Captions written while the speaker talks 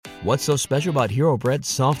What's so special about Hero Bread's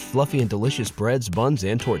soft, fluffy, and delicious breads, buns,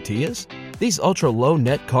 and tortillas? These ultra-low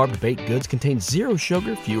net-carb baked goods contain zero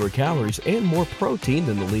sugar, fewer calories, and more protein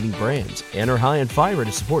than the leading brands, and are high in fiber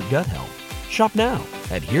to support gut health. Shop now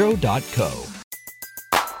at Hero.co.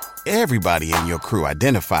 Everybody in your crew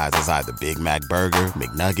identifies as either Big Mac Burger,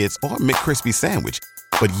 McNuggets, or McCrispy Sandwich.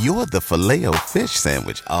 But you're the Filet-O-Fish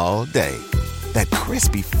Sandwich all day. That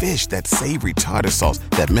crispy fish, that savory tartar sauce,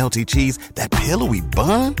 that melty cheese, that pillowy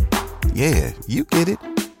bun. Yeah, you get it.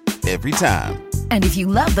 Every time. And if you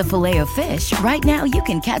love the Filet-O-Fish, right now you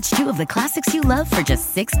can catch two of the classics you love for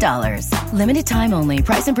just $6. Limited time only.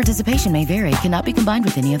 Price and participation may vary. Cannot be combined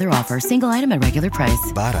with any other offer. Single item at regular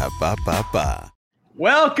price. Ba-da-ba-ba-ba.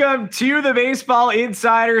 Welcome to the Baseball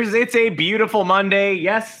Insiders. It's a beautiful Monday.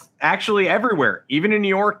 Yes, actually everywhere. Even in New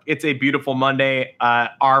York, it's a beautiful Monday.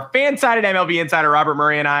 Our fan-sided MLB insider, Robert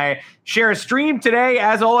Murray, and I share a stream today,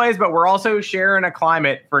 as always, but we're also sharing a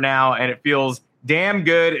climate for now, and it feels damn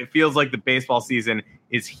good. It feels like the baseball season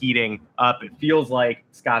is heating up. It feels like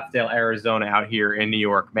Scottsdale, Arizona out here in New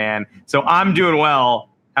York, man. So I'm doing well.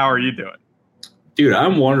 How are you doing? Dude,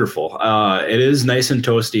 I'm wonderful. It is nice and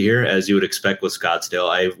toasty here, as you would expect with Scottsdale.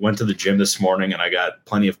 I went to the gym this morning, and I got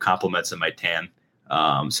plenty of compliments in my tan.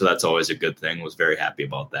 So that's always a good thing. Was very happy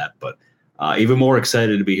about that. But even more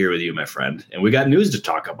excited to be here with you, my friend. And we got news to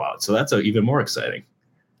talk about, so that's even more exciting.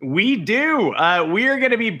 We do. We are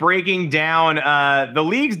going to be breaking down the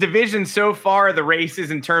league's division so far, the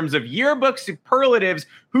races in terms of yearbook superlatives,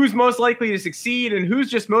 who's most likely to succeed and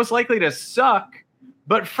who's just most likely to suck.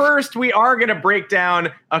 But first, we are going to break down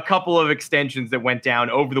a couple of extensions that went down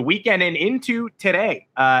over the weekend and into today.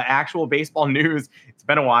 Actual baseball news. It's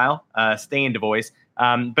been a while. Stay into voice.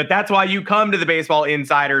 But that's why you come to the Baseball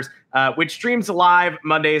Insiders, which streams live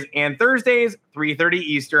Mondays and Thursdays, 3:30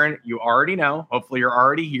 Eastern. You already know. Hopefully, you're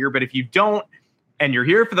already here. But if you don't and you're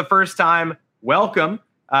here for the first time, welcome.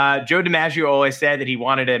 Joe DiMaggio always said that he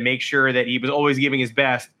wanted to make sure that he was always giving his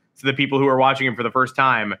best so the people who are watching him for the first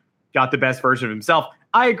time got the best version of himself.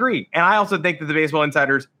 I agree. And I also think that the Baseball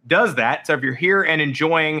Insiders does that. So if you're here and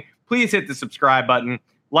enjoying, please hit the subscribe button,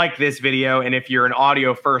 like this video. And if you're an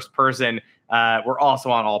audio first person, we're also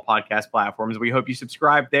on all podcast platforms. We hope you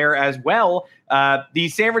subscribe there as well. The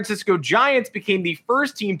San Francisco Giants became the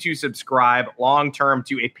first team to subscribe long-term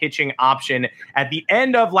to a pitching option at the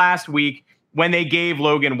end of last week when they gave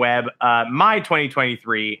Logan Webb, my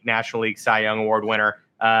 2023 National League Cy Young Award winner.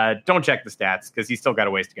 Don't check the stats because he's still got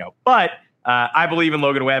a ways to go. But I believe in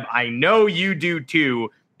Logan Webb. I know you do too.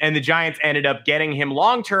 And the Giants ended up getting him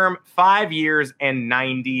long-term, 5 years and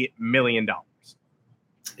 $90 million.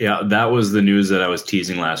 Yeah, that was the news that I was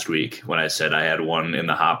teasing last week when I said I had one in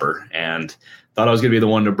the hopper and thought I was going to be the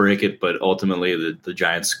one to break it. But ultimately, the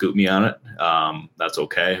Giants scooped me on it. That's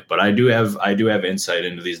okay. But I do have insight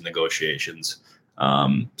into these negotiations.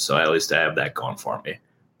 So at least I have that going for me.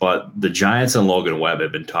 But the Giants and Logan Webb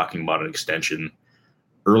have been talking about an extension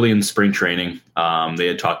early in spring training. They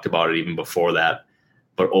had talked about it even before that,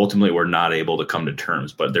 but ultimately were not able to come to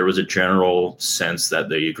terms. But there was a general sense that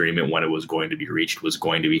the agreement, when it was going to be reached, was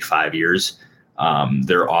going to be 5 years.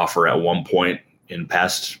 Their offer at one point in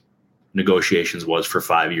past negotiations was for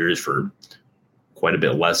 5 years for quite a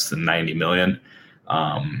bit less than $90 million.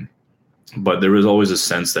 But there was always a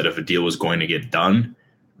sense that if a deal was going to get done,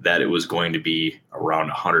 that it was going to be around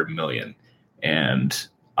 $100 million. And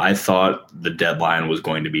I thought the deadline was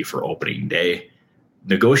going to be for opening day.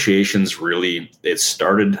 Negotiations really, it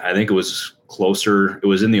started, I think it was closer. It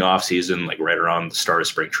was in the off season, like right around the start of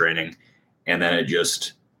spring training. And then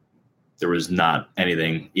there was not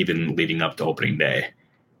anything even leading up to opening day.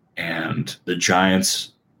 And the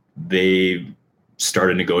Giants, they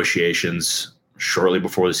started negotiations shortly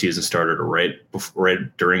before the season started, or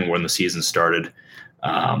right during when the season started.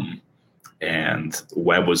 And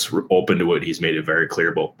Webb was open to it. He's made it very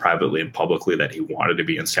clear, both privately and publicly, that he wanted to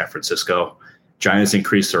be in San Francisco. Giants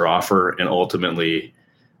increased their offer and ultimately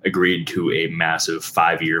agreed to a massive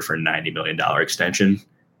 5 year for $90 million extension.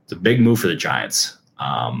 It's a big move for the Giants.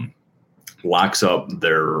 Locks up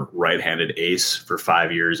their right-handed ace for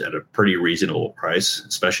 5 years at a pretty reasonable price,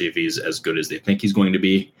 especially if he's as good as they think he's going to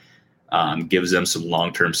be. Gives them some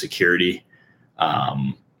long-term security.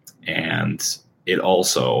 And it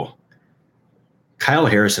also, Kyle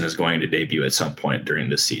Harrison is going to debut at some point during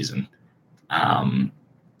this season.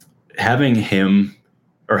 Having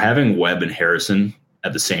Webb and Harrison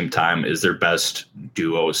at the same time is their best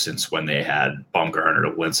duo since when they had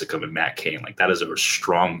Bumgarner, Lincecum, and Matt Cain. Like, that is a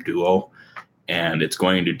strong duo, and it's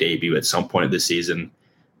going to debut at some point this season.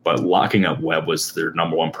 But locking up Webb was their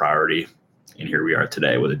number one priority, and here we are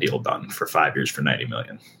today with a deal done for 5 years for $90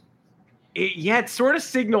 million. It sort of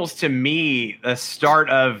signals to me the start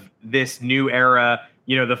of this new era,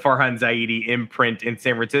 the Farhan Zaidi imprint in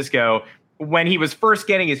San Francisco. When he was first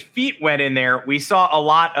getting his feet wet in there, we saw a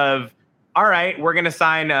lot of, all right, we're going to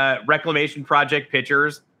sign reclamation project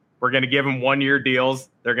pitchers. We're going to give them 1-year deals.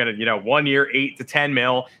 They're going to, 1 year, 8 to 10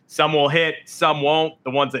 mil. Some will hit, some won't.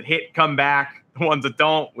 The ones that hit come back. The ones that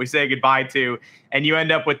don't, we say goodbye to. And you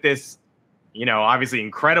end up with this, obviously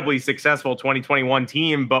incredibly successful 2021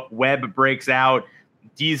 team, but Webb breaks out,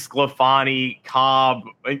 DeSclafani, Cobb,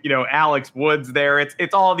 Alex Woods there.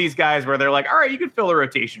 It's all these guys where they're like, all right, you can fill a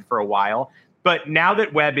rotation for a while. But now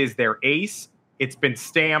that Webb is their ace, it's been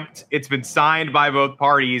stamped, it's been signed by both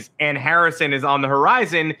parties, and Harrison is on the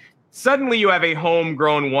horizon. Suddenly you have a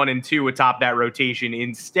homegrown 1 and 2 atop that rotation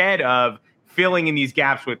instead of filling in these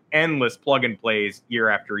gaps with endless plug and plays year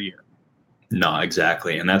after year. No,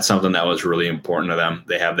 exactly. And that's something that was really important to them.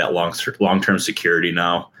 They have that long-term security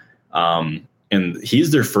now. And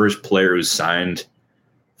he's their first player who's signed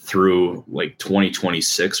through like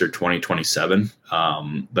 2026 or 2027.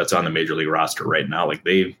 That's on the major league roster right now. Like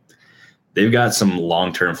they've got some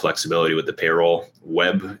long-term flexibility with the payroll.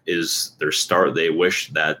 Webb is their start. They wish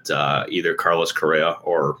that either Carlos Correa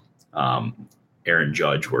or Aaron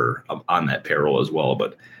Judge were on that payroll as well,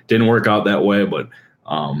 but didn't work out that way. But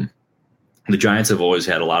the Giants have always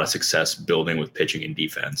had a lot of success building with pitching and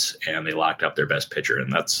defense, and they locked up their best pitcher.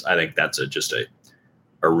 And I think that's just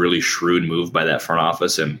a really shrewd move by that front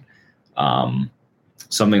office, and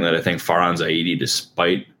something that I think Farhan Zaidi,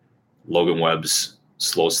 despite Logan Webb's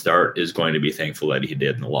slow start, is going to be thankful that he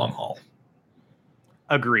did in the long haul.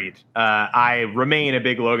 Agreed. I remain a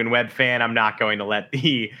big Logan Webb fan. I'm not going to let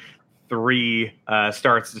the 3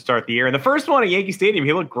 starts to start the year. And the first one at Yankee Stadium,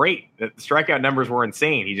 he looked great. The strikeout numbers were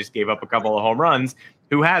insane. He just gave up a couple of home runs.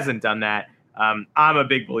 Who hasn't done that? I'm a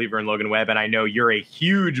big believer in Logan Webb, and I know you're a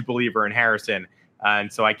huge believer in Harrison.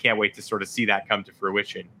 And so I can't wait to sort of see that come to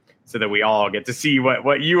fruition so that we all get to see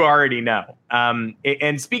what you already know.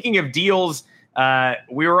 And speaking of deals,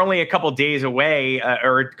 we were only a couple days away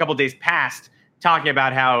or a couple days past talking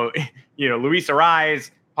about how, Luis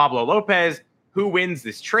Arraez, Pablo Lopez, who wins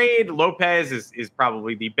this trade? Lopez is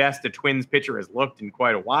probably the best a Twins pitcher has looked in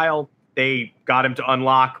quite a while. They got him to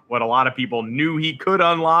unlock what a lot of people knew he could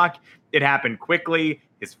unlock. It happened quickly.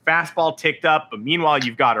 His fastball ticked up, but meanwhile,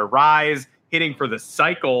 you've got Arraez hitting for the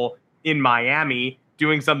cycle in Miami,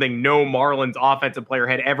 doing something no Marlins offensive player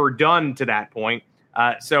had ever done to that point.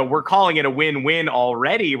 So we're calling it a win-win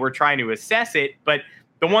already. We're trying to assess it, but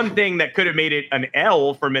the one thing that could have made it an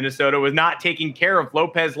L for Minnesota was not taking care of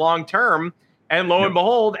Lopez long-term. And lo and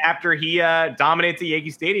behold, after he dominates at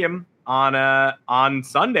Yankee Stadium on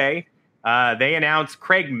Sunday, they announced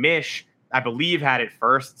Craig Mish, I believe, had it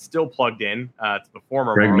first, still plugged in. It's the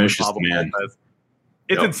former Craig Marlins, Mish is the man.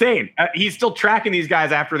 It's insane. He's still tracking these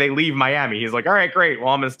guys after they leave Miami. He's like, all right, great.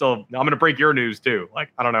 Well, I'm gonna break your news too. Like,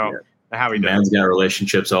 I don't know how he does. Man's got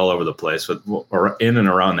relationships all over the place in and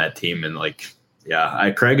around that team, and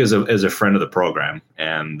Craig is a friend of the program.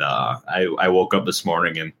 And I woke up this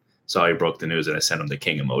morning and saw he broke the news, and I sent him the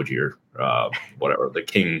king emoji or whatever, the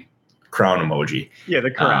king crown emoji. Yeah,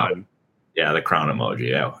 the crown. The crown emoji.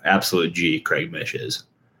 Yeah, absolute G. Craig Mish is.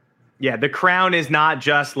 Yeah, the crown is not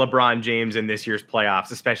just LeBron James in this year's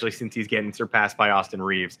playoffs, especially since he's getting surpassed by Austin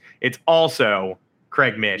Reeves. It's also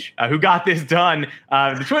Craig Mish, who got this done.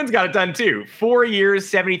 The Twins got it done too. 4 years,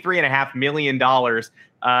 $73.5 million.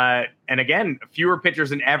 And again, fewer pitchers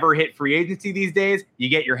than ever hit free agency these days. You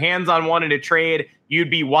get your hands on one in a trade. You'd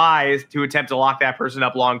be wise to attempt to lock that person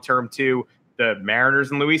up long-term too. The Mariners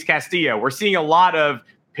and Luis Castillo. We're seeing a lot of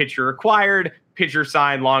pitcher acquired, pitcher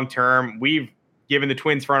signed long-term. We've given the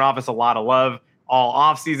Twins front office a lot of love all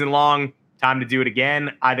offseason long. Time to do it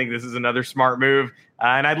again. I think this is another smart move.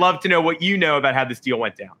 And I'd love to know what you know about how this deal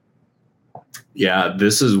went down. Yeah,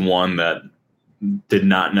 this is one that did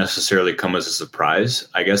not necessarily come as a surprise.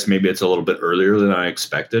 I guess maybe it's a little bit earlier than I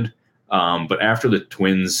expected. But after the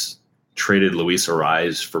Twins traded Luis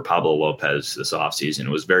Arraez for Pablo Lopez this offseason, it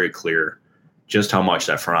was very clear just how much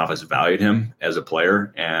that front office valued him as a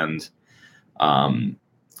player, and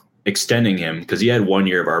extending him because he had 1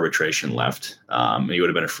 year of arbitration left. He would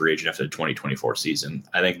have been a free agent after the 2024 season.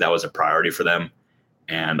 I think that was a priority for them,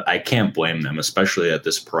 and I can't blame them, especially at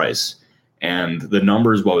this price. And the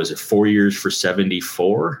numbers, what was it, 4 years for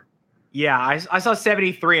 74? Yeah, I saw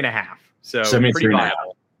 73.5. So 73.5.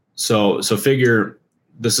 So figure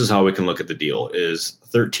this is how we can look at the deal: is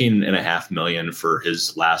 $13.5 million for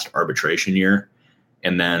his last arbitration year,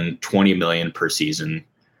 and then $20 million per season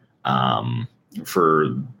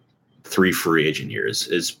for 3 free agent years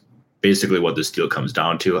is basically what this deal comes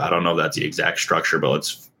down to. I don't know if that's the exact structure, but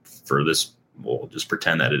let's for this. We'll just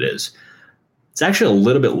pretend that it is. It's actually a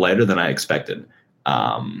little bit lighter than I expected.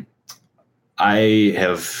 I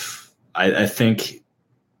think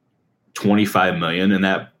 25 million in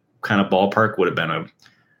that kind of ballpark would have been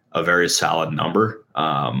a very solid number.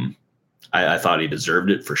 I thought he deserved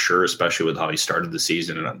it for sure, especially with how he started the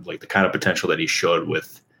season and like the kind of potential that he showed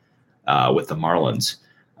with the Marlins.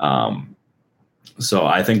 So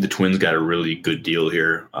I think the Twins got a really good deal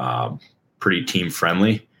here, pretty team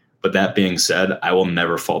friendly. But that being said, I will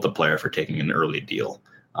never fault a player for taking an early deal.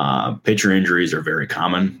 Pitcher injuries are very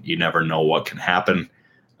common. You never know what can happen.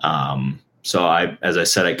 So as I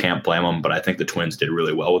said, I can't blame them, but I think the Twins did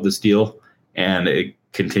really well with this deal, and it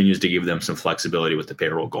continues to give them some flexibility with the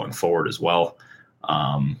payroll going forward as well.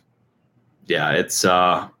 I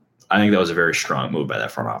think that was a very strong move by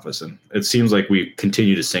that front office, and it seems like we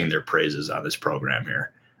continue to sing their praises on this program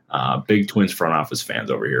here. Big Twins front office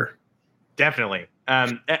fans over here. Definitely.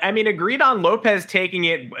 I mean, agreed on Lopez taking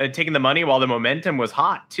the money while the momentum was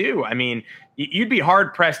hot too. I mean, you'd be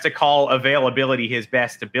hard pressed to call availability his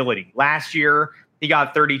best ability. Last year, he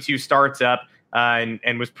got 32 starts up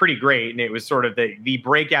and was pretty great. And it was sort of the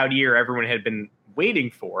breakout year everyone had been waiting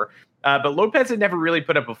for. But Lopez had never really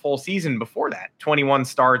put up a full season before that. 21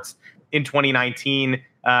 starts in 2019,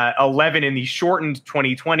 11 in the shortened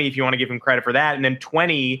 2020, if you want to give him credit for that, and then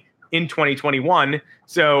 20 in 2021.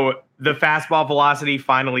 So the fastball velocity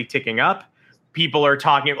finally ticking up. People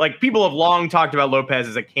have long talked about Lopez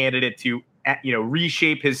as a candidate to,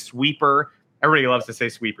 reshape his sweeper. Everybody loves to say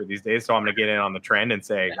sweeper these days, so I'm going to get in on the trend and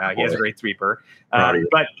say he has a great sweeper.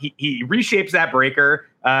 But he reshapes that breaker,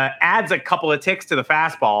 adds a couple of ticks to the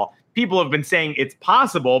fastball. People have been saying it's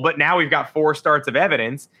possible, but now we've got 4 starts of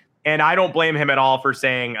evidence. And I don't blame him at all for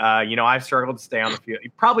saying, I've struggled to stay on the field.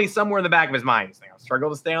 Probably somewhere in the back of his mind, he's saying, I've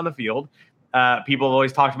struggled to stay on the field. People have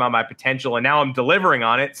always talked about my potential, and now I'm delivering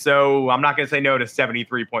on it. So I'm not going to say no to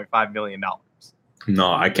 $73.5 million.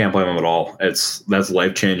 No, I can't blame him at all. That's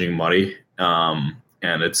life-changing money. And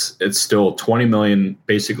it's still $20 million.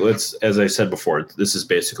 Basically, it's, as I said before, this is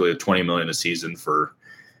basically a $20 million a season for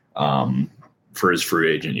his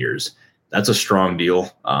free agent years. That's a strong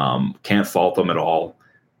deal. Can't fault them at all.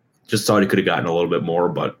 Just thought he could have gotten a little bit more,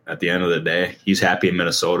 but at the end of the day, he's happy in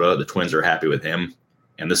Minnesota. The Twins are happy with him.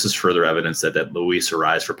 And this is further evidence that Luis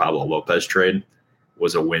Ariz for Pablo Lopez trade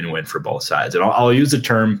was a win-win for both sides. And I'll use a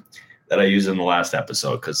term that I used in the last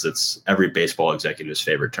episode because it's every baseball executive's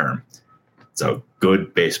favorite term. It's a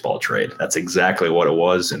good baseball trade. That's exactly what it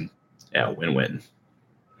was. And yeah, win-win.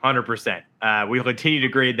 100%. We'll continue to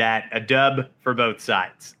grade that a dub for both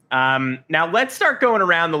sides. Now let's start going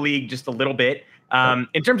around the league just a little bit.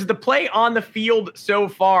 In terms of the play on the field so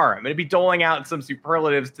far, I'm going to be doling out some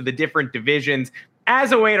superlatives to the different divisions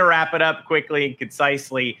as a way to wrap it up quickly and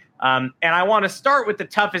concisely. And I want to start with the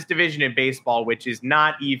toughest division in baseball, which is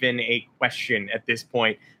not even a question at this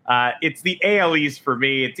point. It's the AL East for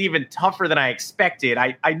me. It's even tougher than I expected.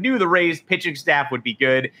 I knew the Rays pitching staff would be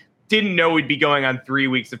good. Didn't know we'd be going on 3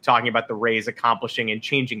 weeks of talking about the Rays accomplishing and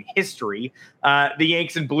changing history. The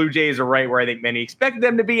Yanks and Blue Jays are right where I think many expected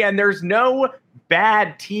them to be, and there's no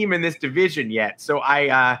bad team in this division yet. So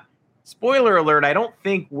spoiler alert, I don't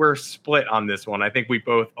think we're split on this one. I think we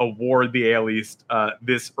both award the AL East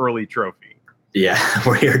this early trophy. Yeah,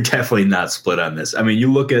 we're definitely not split on this. I mean, you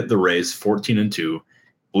look at the Rays 14-2,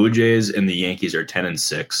 Blue Jays and the Yankees are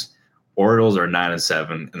 10-6, Orioles are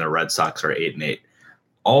 9-7, and the Red Sox are 8-8.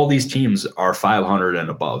 All these teams are 500 and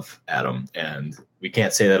above, Adam, and we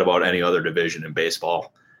can't say that about any other division in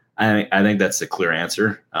baseball. I think that's the clear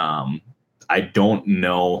answer. I don't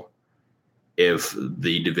know if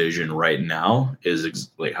the division right now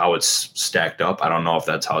is like how it's stacked up. I don't know if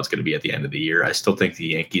that's how it's going to be at the end of the year. I still think the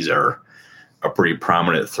Yankees are a pretty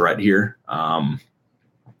prominent threat here.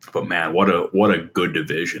 But man, what a good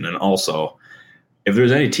division. And also, if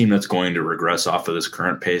there's any team that's going to regress off of this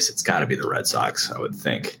current pace, it's got to be the Red Sox, I would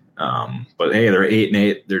think. But hey, they're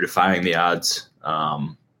 8-8. They're defying the odds.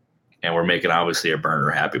 And we're making obviously a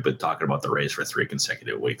burner happy, but talking about the Rays for 3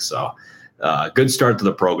 consecutive weeks. So good start to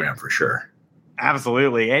the program for sure.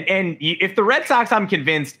 Absolutely. And if the Red Sox, I'm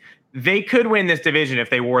convinced they could win this division if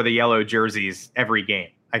they wore the yellow jerseys every game.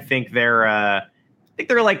 I think they're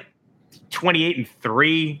like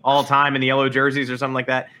 28-3 all time in the yellow jerseys or something like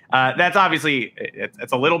that. That's obviously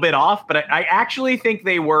it's a little bit off, but I actually think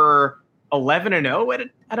they were 11-0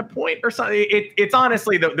 at a point or something. It's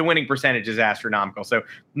honestly the winning percentage is astronomical. So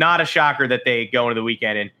not a shocker that they go into the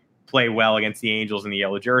weekend and play well against the Angels in the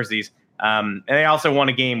yellow jerseys. And they also won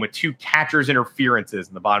a game with 2 catchers interferences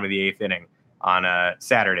in the bottom of the 8th inning. on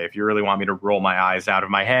Saturday, if you really want me to roll my eyes out of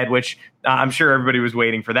my head, which I'm sure everybody was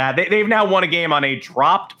waiting for that. They've now won a game on a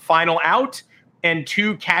dropped final out and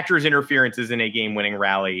 2 catcher's interferences in a game-winning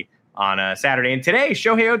rally on Saturday. And today,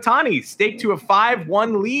 Shohei Ohtani staked to a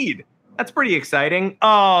 5-1 lead. That's pretty exciting.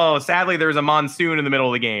 Oh, sadly, there's a monsoon in the middle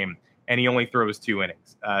of the game, and he only throws 2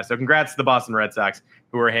 innings. So congrats to the Boston Red Sox,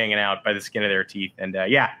 who are hanging out by the skin of their teeth. And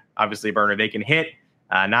obviously, Burner, they can hit.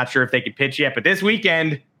 Not sure if they could pitch yet, but this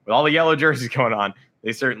weekend, with all the yellow jerseys going on,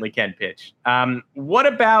 they certainly can pitch. What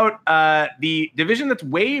about the division that's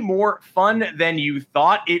way more fun than you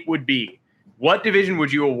thought it would be? What division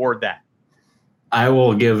would you award that? I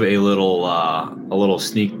will give a little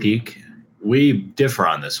sneak peek. We differ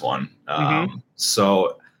on this one.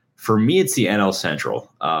 So for me, it's the NL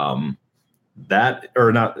Central.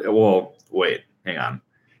 Wait, hang on.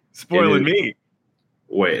 Spoiling me.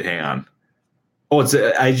 Wait, hang on. Oh,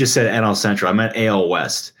 I just said NL Central. I meant AL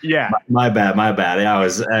West. Yeah. My bad. Yeah, I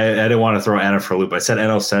didn't want to throw Anna for a loop. I said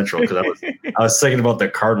NL Central because I was thinking about the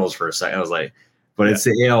Cardinals for a second. I was like, but it's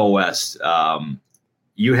the AL West.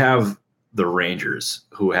 You have the Rangers,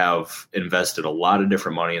 who have invested a lot of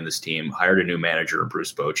different money in this team, hired a new manager,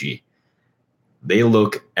 Bruce Bochy. They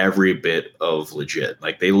look every bit of legit.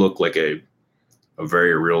 Like, they look like a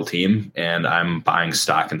very real team, and I'm buying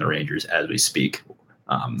stock in the Rangers as we speak.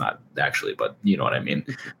 Not actually, but you know what I mean.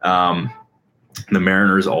 The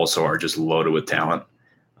Mariners also are just loaded with talent.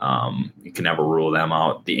 You can never rule them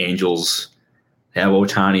out. The Angels have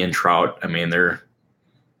Ohtani and Trout. I mean, they're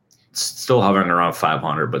still hovering around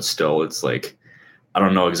 500, but still, it's like, I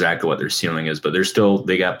don't know exactly what their ceiling is, but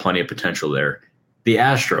they got plenty of potential there. The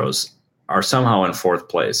Astros are somehow in 4th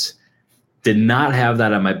place. Did not have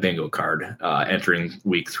that on my bingo card entering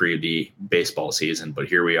week 3 of the baseball season, but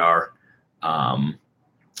here we are.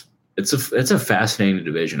 It's a fascinating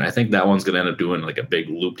division. I think that one's going to end up doing like a big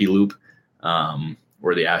loop-de-loop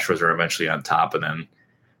where the Astros are eventually on top, and then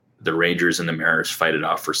the Rangers and the Mariners fight it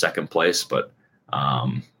off for 2nd place. But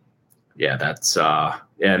that's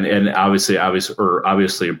and obviously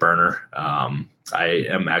a burner. I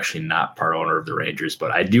am actually not part owner of the Rangers,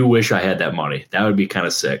 but I do wish I had that money. That would be kind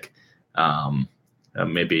of sick.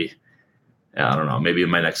 Maybe I don't know. Maybe in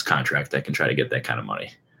my next contract, I can try to get that kind of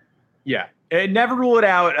money. Yeah. Never rule it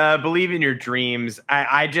out. Believe in your dreams.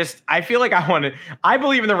 I feel like I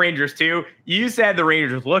believe in the Rangers too. You said the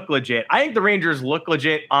Rangers look legit. I think the Rangers look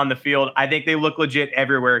legit on the field. I think they look legit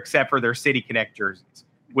everywhere except for their City Connect jerseys,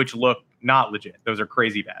 which look not legit. Those are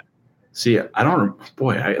crazy bad. See, I don't.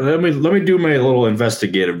 Boy, let me do my little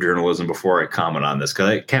investigative journalism before I comment on this, because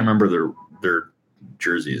I can't remember their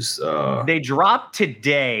jerseys. They dropped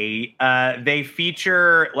today. They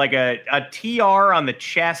feature like a TR on the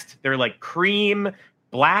chest. They're like cream,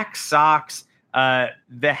 black socks.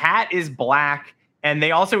 The hat is black, and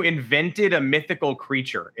they also invented a mythical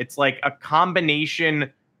creature. It's like a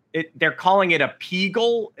combination. They're calling it a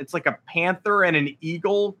peagle. It's like a panther and an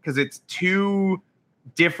eagle, because it's 2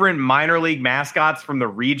 different minor league mascots from the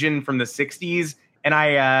region from the 60s. And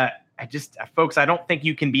folks, I don't think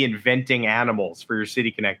you can be inventing animals for your City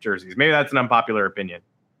Connect jerseys. Maybe that's an unpopular opinion.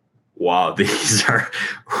 Wow, these are,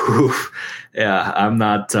 yeah. I'm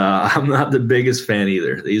not the biggest fan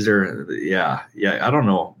either. These are, yeah. I don't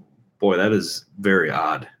know. Boy, that is very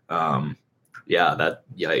odd.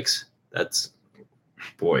 Yikes. That's,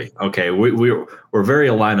 boy. Okay, we're very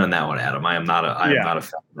aligned on that one, Adam. I am not a fan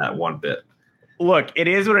of that one bit. Look, it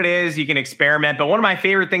is what it is. You can experiment. But one of my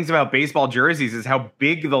favorite things about baseball jerseys is how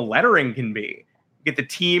big the lettering can be. You get the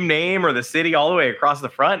team name or the city all the way across the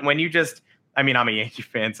front. And when you I'm a Yankee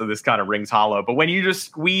fan, so this kind of rings hollow. But when you just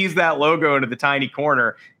squeeze that logo into the tiny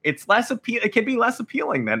corner, it can be less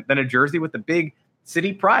appealing than a jersey with the big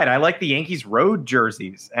city pride. I like the Yankees road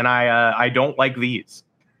jerseys, and I don't like these.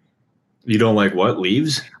 You don't like what?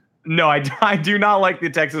 Leaves? No, I do not like the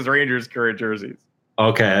Texas Rangers current jerseys.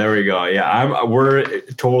 Okay, there we go. Yeah, we're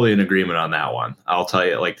totally in agreement on that one. I'll tell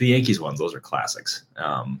you, like the Yankees ones, those are classics.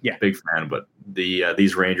 Big fan. But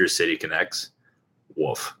these Rangers City Connects,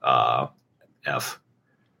 woof, F.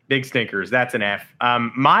 Big stinkers. That's an F.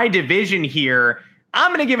 My division here, I'm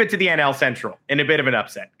going to give it to the NL Central in a bit of an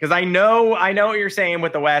upset, because I know what you're saying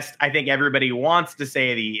with the West. I think everybody wants to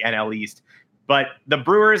say the NL East. But the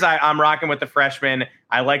Brewers, I'm rocking with the freshmen.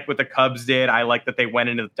 I liked what the Cubs did. I like that they went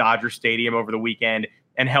into the Dodger Stadium over the weekend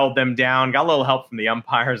and held them down. Got a little help from the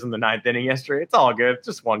umpires in the 9th inning yesterday. It's all good. It's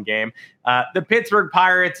just one game. The Pittsburgh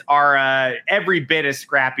Pirates are every bit as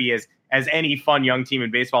scrappy as any fun young team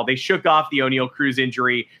in baseball. They shook off the O'Neal Cruz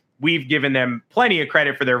injury. We've given them plenty of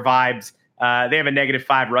credit for their vibes. They have a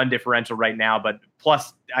 -5 run differential right now, but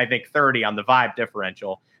plus, I think, 30 on the vibe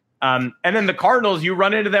differential. And then the Cardinals, you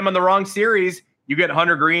run into them on the wrong series. You get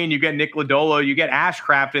Hunter Green, you get Nick Lodolo, you get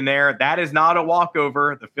Ashcraft in there. That is not a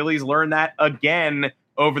walkover. The Phillies learned that again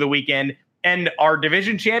over the weekend. And our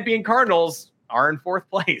division champion Cardinals are in fourth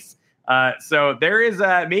place. So there is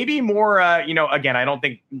maybe more, again, I don't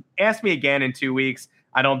think, ask me again in 2 weeks.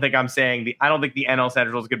 I don't think the NL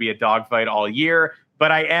Central is going to be a dogfight all year,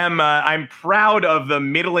 but I'm proud of the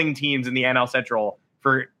middling teams in the NL Central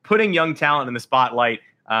for putting young talent in the spotlight.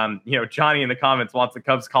 Johnny in the comments wants the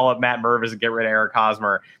Cubs call up Matt Mervis and get rid of Eric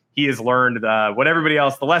Hosmer. He has learned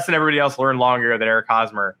the lesson everybody else learned long ago, that Eric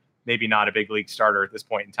Hosmer, maybe not a big league starter at this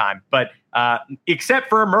point in time. But except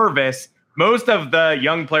for Mervis, most of the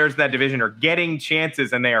young players in that division are getting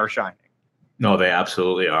chances and they are shining. No, they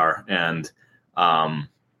absolutely are. And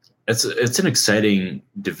it's an exciting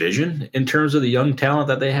division in terms of the young talent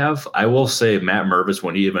that they have. I will say Matt Mervis,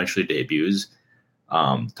 when he eventually debuts,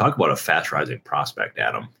 talk about a fast rising prospect,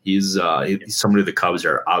 Adam. He's somebody the Cubs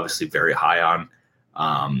are obviously very high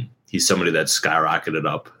on. He's somebody that skyrocketed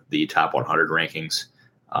up the top 100 rankings.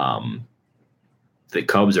 The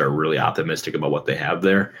Cubs are really optimistic about what they have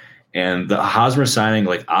there. And the Hosmer signing,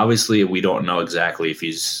 obviously we don't know exactly if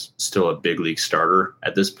he's still a big league starter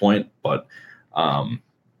at this point, but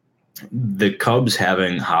the Cubs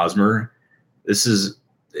having Hosmer,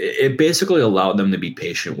 it basically allowed them to be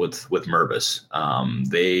patient with Mervis.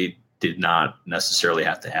 They did not necessarily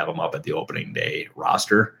have to have him up at the opening day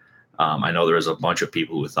roster. I know there was a bunch of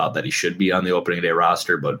people who thought that he should be on the opening day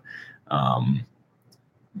roster, but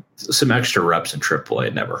some extra reps in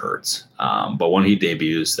AAA never hurts. But when he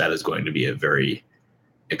debuts, that is going to be a very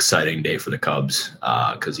exciting day for the Cubs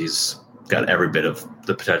because he's got every bit of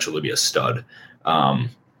the potential to be a stud.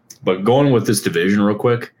 But going with this division real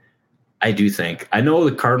quick, I know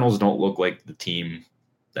the Cardinals don't look like the team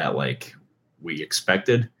that we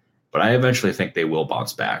expected, but I eventually think they will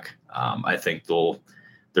bounce back. I think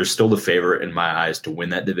they're still the favorite in my eyes to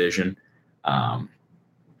win that division.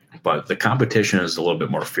 But the competition is a little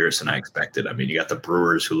bit more fierce than I expected. I mean, you got the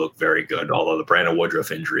Brewers who look very good, although the Brandon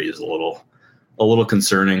Woodruff injury is a little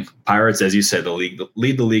concerning. Pirates, as you said, lead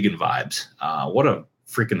the league in vibes. What a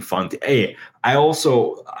freaking fun Hey,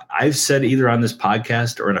 I've said either on this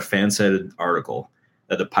podcast or in a fan-sided article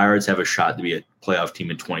that the Pirates have a shot to be a playoff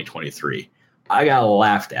team in 2023. I got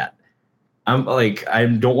laughed at. I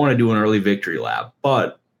don't want to do an early victory lap,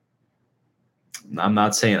 but I'm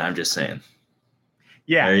not saying, I'm just saying.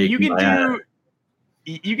 Yeah, you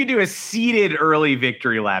can do a seated early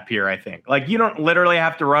victory lap here, I think. You don't literally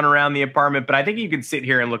have to run around the apartment, but I think you can sit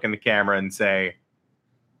here and look in the camera and say,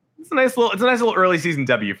 it's a nice little early season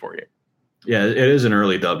W for you. Yeah, it is an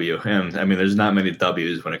early W. And I mean, there's not many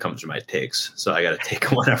W's when it comes to my takes. So I got to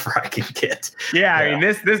take whatever I can get. Yeah, I mean,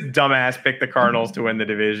 this dumbass picked the Cardinals to win the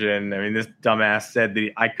division. I mean, this dumbass said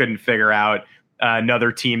that I couldn't figure out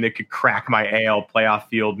another team that could crack my AL playoff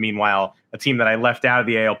field. Meanwhile, a team that I left out of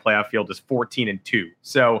the AL playoff field is 14-2.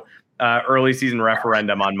 So early season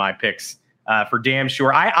referendum on my picks for damn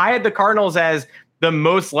sure. I had the Cardinals as the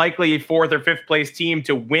most likely fourth or fifth place team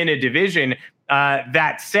to win a division.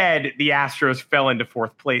 That said, the Astros fell into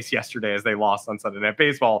fourth place yesterday as they lost on Sunday Night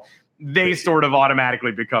Baseball. They sort of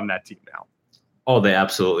automatically become that team now. Oh, they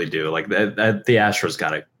absolutely do. The Astros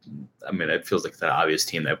got to. I mean, it feels like the obvious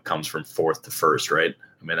team that comes from fourth to first, right?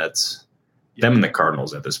 I mean, that's them and the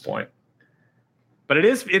Cardinals at this point. But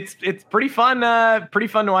it's pretty fun. Pretty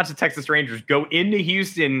fun to watch the Texas Rangers go into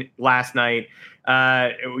Houston last night.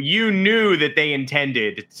 You knew that they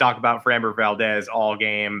intended to talk about Framber Valdez all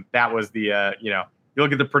game. That was the you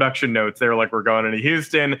look at the production notes. They were like, we're going into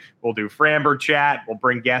Houston. We'll do Framber chat. We'll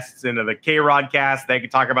bring guests into the K-Rod cast. They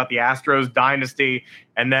could talk about the Astros dynasty.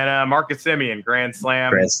 And then Marcus Semien, grand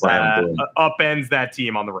slam upends that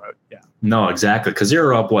team on the road. Yeah. No, exactly. Because they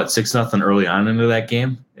were up, 6-0 early on into that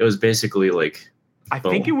game. It was basically I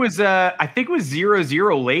think it was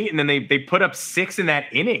 0-0 late, and then they put up 6 in that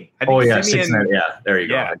inning. I think Semien, 6 in that, yeah, there you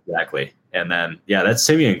go. Exactly. And then, that's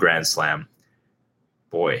Semien grand slam.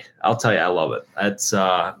 Boy, I'll tell you, I love it. It's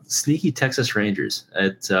sneaky Texas Rangers.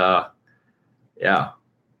 It's gotta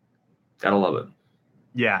love it.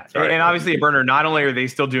 Yeah, sorry. And obviously, Burner, not only are they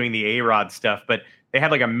still doing the A-Rod stuff, but they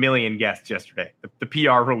had 1 million guests yesterday. The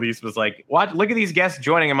PR release was "What? Look at these guests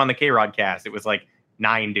joining them on the K-Rod cast." It was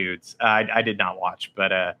 9 dudes. I did not watch,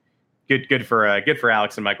 but good for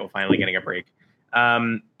Alex and Michael finally getting a break.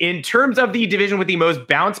 In terms of the division with the most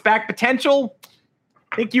bounce back potential,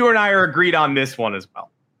 I think you and I are agreed on this one as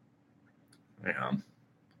well. Yeah.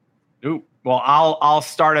 Ooh, well, I'll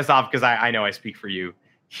start us off because I know I speak for you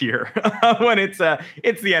here when it's the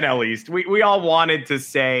NL East. We all wanted to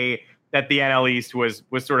say that the NL East was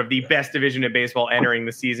sort of the best division in baseball entering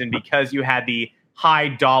the season because you had the high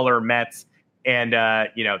dollar Mets and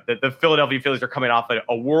the Philadelphia Phillies are coming off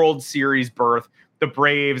a World Series berth. The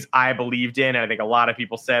Braves I believed in, and I think a lot of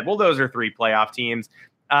people said, well, those are 3 playoff teams.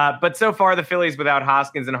 But so far the Phillies without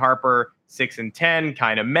Hoskins and Harper 6-10,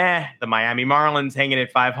 kind of meh. The Miami Marlins hanging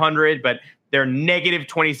at 500, but their negative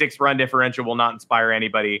 26 run differential will not inspire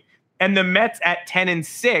anybody. And the Mets at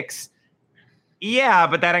 10-6. Yeah,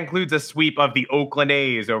 but that includes a sweep of the Oakland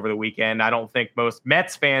A's over the weekend. I don't think most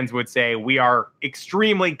Mets fans would say we are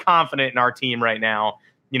extremely confident in our team right now.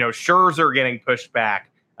 Scherzer getting pushed back.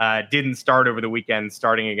 Didn't start over the weekend,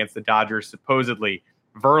 starting against the Dodgers, supposedly.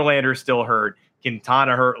 Verlander still hurt.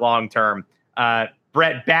 Quintana hurt long-term.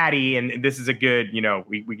 Brett Batty, and this is a good,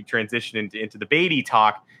 we can transition into the Beatty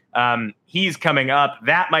talk. He's coming up.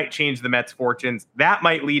 That might change the Mets' fortunes. That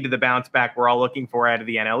might lead to the bounce back we're all looking for out of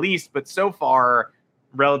the NL East, but so far,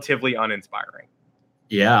 relatively uninspiring.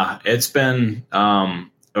 Yeah, it's been a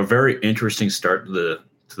very interesting start to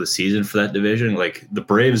the season for that division. Like, the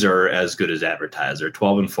Braves are as good as advertised. They're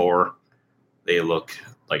 12-4. They look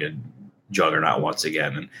like a juggernaut once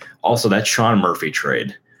again. And also that Sean Murphy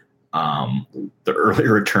trade, the early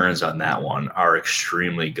returns on that one are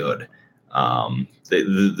extremely good.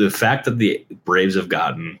 The fact that the Braves have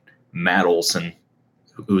gotten Matt Olson,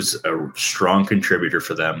 who's a strong contributor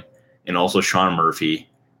for them, and also Sean Murphy,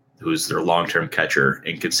 who's their long-term catcher,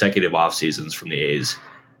 in consecutive off seasons from the A's,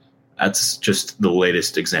 that's just the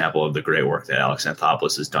latest example of the great work that Alex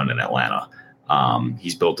Anthopoulos has done in Atlanta.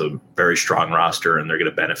 He's built a very strong roster, and they're going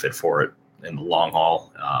to benefit for it in the long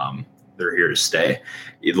haul. They're here to stay.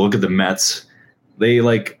 You look at the Mets;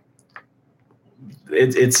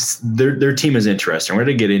 it's their team is interesting. We're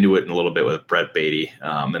going to get into it in a little bit with Brett Beatty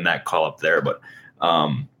and that call up there, but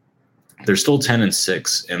they're still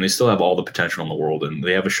 10-6, and they still have all the potential in the world, and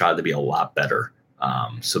they have a shot to be a lot better.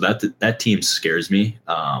 So that team scares me.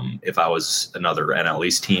 If I was another NL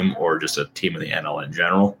East team or just a team in the NL in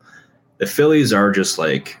general, the Phillies are just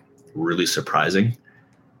like really surprising.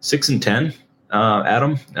 6-10,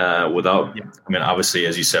 Adam, without, I mean, obviously,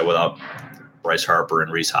 as you said, without Bryce Harper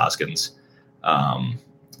and Rhys Hoskins,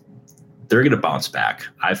 they're going to bounce back.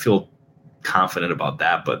 I feel confident about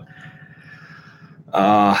that, but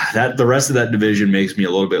that the rest of that division makes me a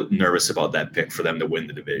little bit nervous about that pick for them to win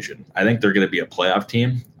the division. I think they're going to be a playoff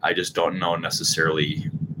team. I just don't know necessarily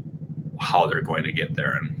how they're going to get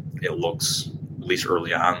there, and it looks, at least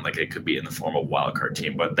early on, like it could be in the form of a wild card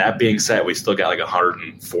team. But that being said, we still got like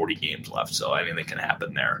 140 games left, so anything can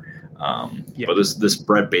happen there. But this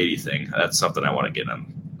Brett Beatty thing, that's something I want to get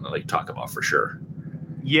on, talk about for sure.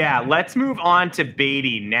 Yeah, let's move on to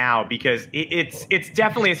Beatty now, because it's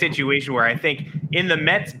definitely a situation where I think in the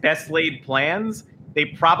Mets' best laid plans, they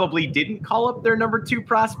probably didn't call up their number 2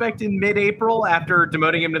 prospect in mid-April after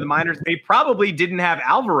demoting him to the minors. They probably didn't have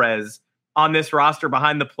Alvarez on this roster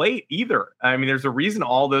behind the plate either. I mean, there's a reason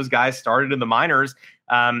all those guys started in the minors.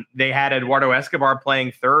 They had Eduardo Escobar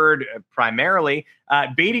playing third primarily.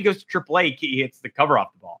 Beatty goes to AAA. He hits the cover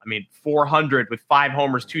off the ball. I mean, 400 with 5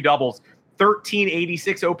 homers, 2 doubles,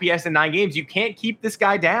 1386 OPS in 9 games. You can't keep this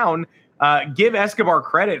guy down. Give Escobar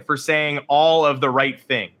credit for saying all of the right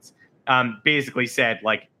things. Basically said,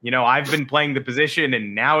 I've been playing the position,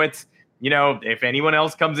 and now it's, if anyone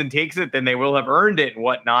else comes and takes it, then they will have earned it and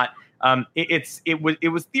whatnot.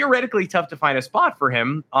 It was theoretically tough to find a spot for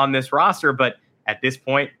him on this roster, but at this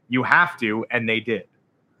point you have to, and they did.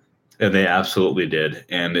 And they absolutely did.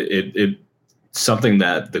 And it something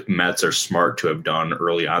that the Mets are smart to have done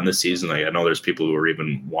early on this season. I know there's people who are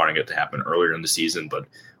even wanting it to happen earlier in the season, but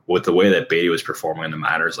with the way that Beatty was performing in the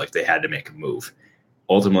minors, they had to make a move.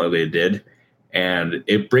 Ultimately, they did. And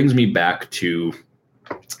it brings me back to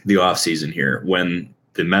the offseason here when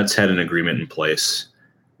the Mets had an agreement in place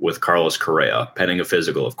with Carlos Correa, pending a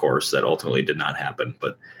physical, of course, that ultimately did not happen.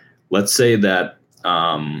 But let's say that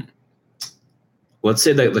the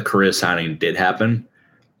Correa signing did happen.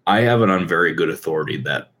 I have it on very good authority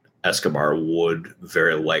that Escobar would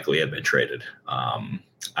very likely have been traded.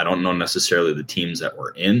 I don't know necessarily the teams that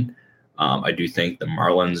were in. I do think the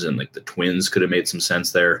Marlins and the Twins could have made some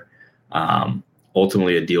sense there.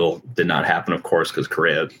 Ultimately, a deal did not happen, of course, because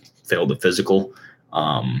Correa failed the physical.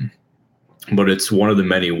 But it's one of the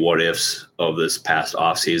many what ifs of this past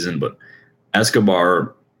offseason. But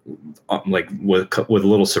Escobar, with a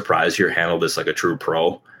little surprise here, handled this like a true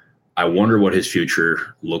pro. I wonder what his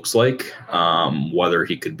future looks like, whether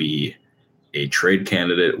he could be a trade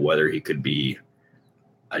candidate, whether he could be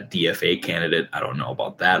a DFA candidate. I don't know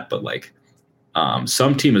about that, but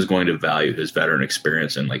some team is going to value his veteran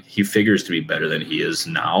experience, and he figures to be better than he is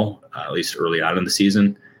now, at least early on in the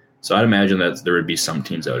season. So I'd imagine that there would be some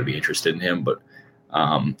teams that would be interested in him, but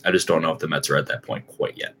I just don't know if the Mets are at that point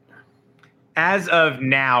quite yet. As of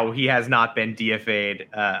now, he has not been DFA'd.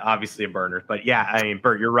 Obviously a burner, but yeah, I mean,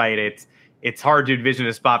 Bert, you're right. It's hard to envision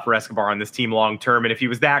a spot for Escobar on this team long term, and if he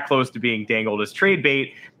was that close to being dangled as trade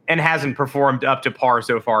bait and hasn't performed up to par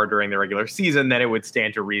so far during the regular season, then it would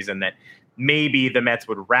stand to reason that maybe the Mets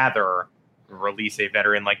would rather release a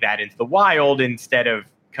veteran like that into the wild instead of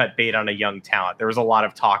cut bait on a young talent. There was a lot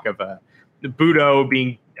of talk of Budo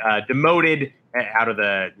being demoted out of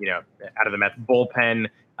the Mets bullpen.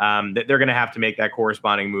 That they're going to have to make that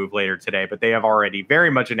corresponding move later today, but they have already very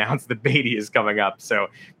much announced that Beatty is coming up. So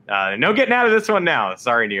no getting out of this one now.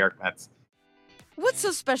 Sorry, New York Mets. What's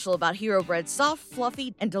so special about Hero Bread's soft,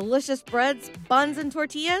 fluffy, and delicious breads, buns, and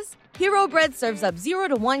tortillas? Hero Bread serves up 0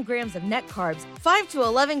 to 1 grams of net carbs, 5 to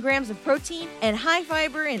 11 grams of protein, and high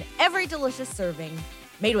fiber in every delicious serving.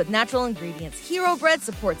 Made with natural ingredients, Hero Bread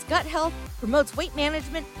supports gut health, promotes weight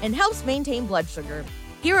management, and helps maintain blood sugar.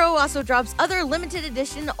 Hero also drops other limited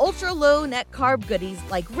edition ultra-low net carb goodies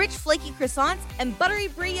like rich flaky croissants and buttery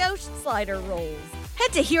brioche slider rolls.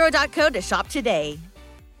 Head to hero.co to shop today.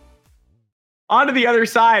 On to the other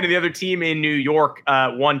side of the other team in New York.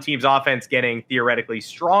 One team's offense getting theoretically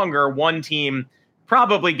stronger. One team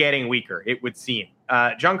probably getting weaker, it would seem.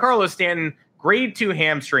 Giancarlo Stanton, grade 2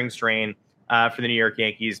 hamstring strain for the New York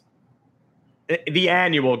Yankees. The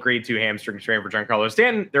annual grade 2 hamstring strain for Giancarlo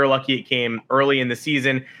Stanton. They're lucky it came early in the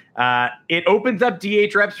season. It opens up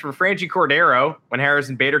DH reps for Franchy Cordero when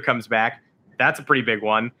Harrison Bader comes back. That's a pretty big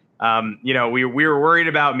one. We were worried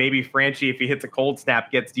about maybe Franchy, if he hits a cold snap,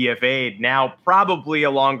 gets DFA'd. Now probably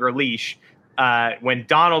a longer leash. When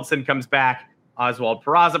Donaldson comes back, Oswald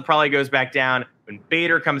Peraza probably goes back down. When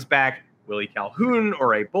Bader comes back, Willie Calhoun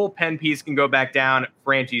or a bullpen piece can go back down.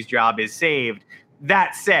 Franchy's job is saved.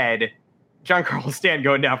 That said, Giancarlo Stanton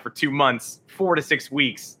going down for 2 months, 4 to 6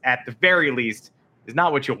 weeks at the very least, is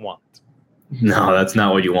not what you want. No, that's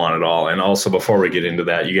not what you want at all. And also, before we get into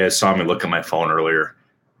that, you guys saw me look at my phone earlier.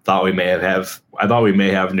 I thought we may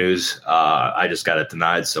have news. I just got it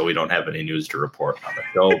denied, so we don't have any news to report on the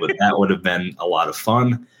show. But that would have been a lot of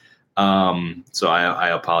fun. So I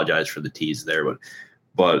apologize for the tease there,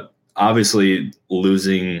 but obviously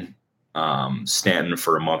losing Stanton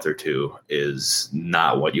for a month or two is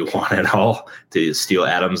not what you want at all. To steal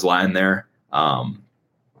Adam's line there,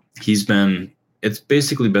 it's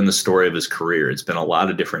basically been the story of his career. It's been a lot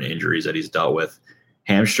of different injuries that he's dealt with.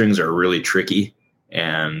 Hamstrings are really tricky,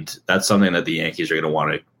 and that's something that the Yankees are going to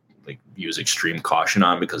want to use extreme caution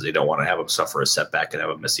on because they don't want to have him suffer a setback and have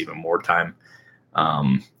him miss even more time.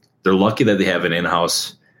 They're lucky that they have an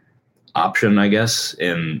in-house option, I guess,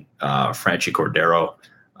 in Franchy Cordero.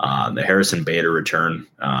 The Harrison Bader return.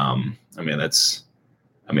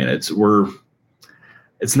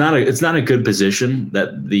 It's not a good position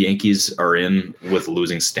that the Yankees are in with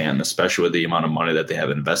losing Stanton, especially with the amount of money that they have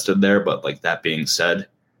invested there. But that being said,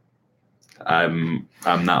 I'm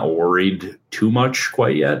not worried too much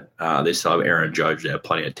quite yet. They still have Aaron Judge. They have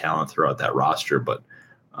plenty of talent throughout that roster, but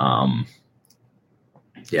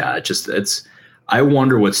I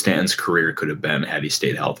wonder what Stanton's career could have been had he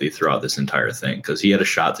stayed healthy throughout this entire thing, because he had a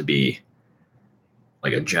shot to be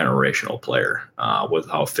like a generational player with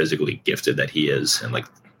how physically gifted that he is, and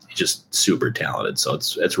he's just super talented. So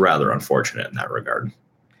it's rather unfortunate in that regard.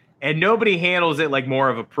 And nobody handles it like more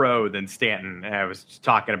of a pro than Stanton. I was just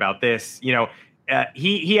talking about this.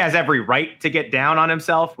 He has every right to get down on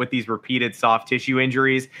himself with these repeated soft tissue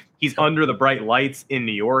injuries. He's under the bright lights in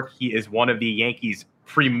New York. He is one of the Yankees'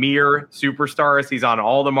 premier superstars. He's on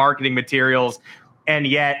all the marketing materials. And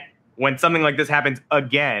yet, when something like this happens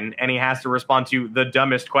again, and he has to respond to the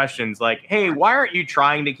dumbest questions like, hey, why aren't you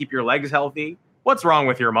trying to keep your legs healthy? What's wrong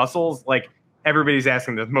with your muscles? Everybody's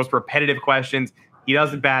asking the most repetitive questions. He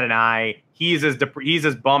doesn't bat an eye. He's as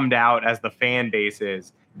bummed out as the fan base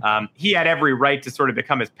is. He had every right to sort of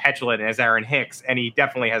become as petulant as Aaron Hicks, and he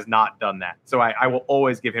definitely has not done that. So I will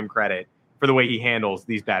always give him credit for the way he handles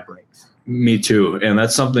these bad breaks. Me too. And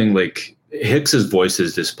that's something Hicks's voiced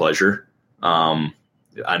his displeasure on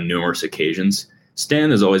numerous occasions.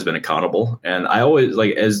 Stan has always been accountable. And I always,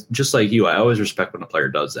 just like you, I always respect when a player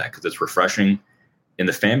does that because it's refreshing. And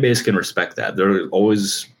the fan base can respect that. They're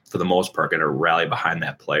always, for the most part, going to rally behind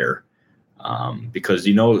that player because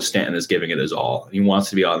Stanton is giving it his all. He wants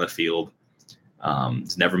to be out on the field.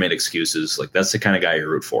 He's never made excuses. That's the kind of guy you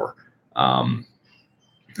root for.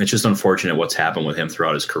 It's just unfortunate what's happened with him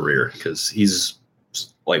throughout his career because he's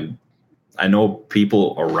I know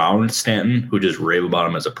people around Stanton who just rave about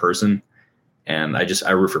him as a person, and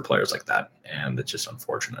I root for players like that, and it's just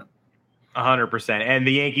unfortunate. 100%. And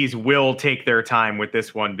the Yankees will take their time with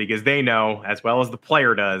this one because they know, as well as the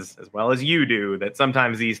player does, as well as you do, that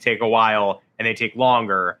sometimes these take a while and they take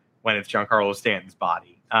longer when it's Giancarlo Stanton's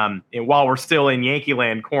body. And while we're still in Yankee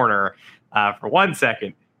Land corner for 1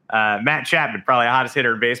 second, Matt Chapman, probably the hottest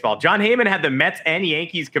hitter in baseball. John Heyman had the Mets and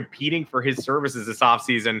Yankees competing for his services this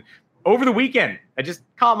offseason. Over the weekend, I just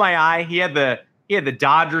caught my eye. He had the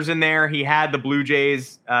Dodgers in there. He had the Blue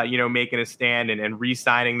Jays, making a stand and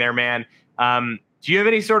re-signing their man. Do you have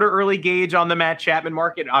any sort of early gauge on the Matt Chapman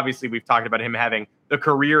market? Obviously, we've talked about him having the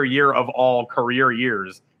career year of all career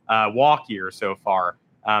years, walk year so far.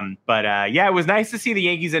 It was nice to see the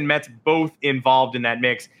Yankees and Mets both involved in that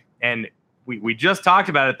mix. And we just talked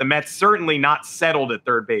about it. The Mets certainly not settled at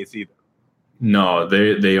third base either. No,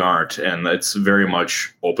 they aren't. And it's very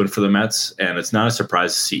much open for the Mets. And it's not a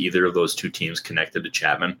surprise to see either of those two teams connected to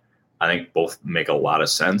Chapman. I think both make a lot of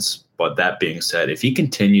sense. But that being said, if he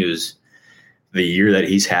continues the year that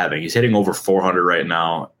he's hitting over 400 right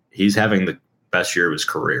now. He's having the best year of his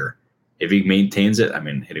career. If he maintains it,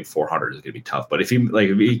 hitting 400 is going to be tough. But if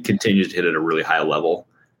he continues to hit at a really high level,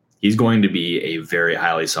 he's going to be a very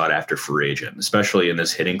highly sought after free agent, especially in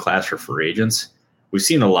this hitting class for free agents. We've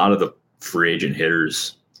seen a lot of the free agent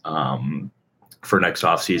hitters for next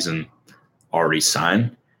offseason already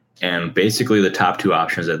sign. And basically the top two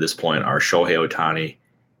options at this point are Shohei Ohtani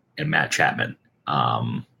and Matt Chapman.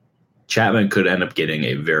 Chapman could end up getting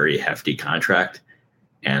a very hefty contract,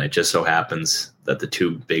 and it just so happens that the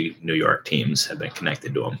two big New York teams have been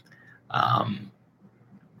connected to him.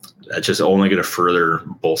 That's just only going to further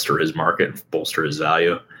bolster his market, bolster his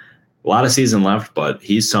value. A lot of season left, but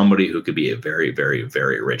he's somebody who could be a very, very,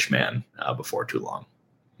 very rich man before too long.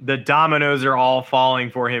 The dominoes are all falling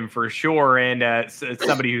for him for sure, and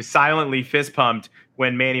somebody who silently fist pumped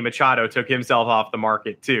when Manny Machado took himself off the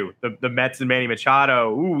market too. The Mets and Manny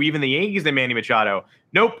Machado, even the Yankees and Manny Machado.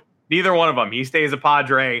 Nope, neither one of them. He stays a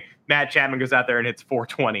Padre. Matt Chapman goes out there and hits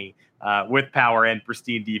 420 with power and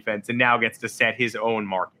pristine defense, and now gets to set his own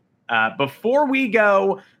market. Before we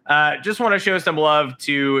go, just want to show some love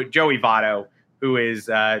to Joey Votto, who is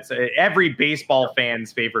every baseball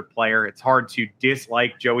fan's favorite player. It's hard to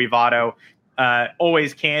dislike Joey Votto.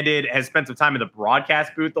 Always candid, has spent some time in the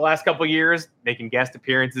broadcast booth the last couple of years, making guest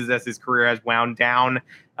appearances as his career has wound down.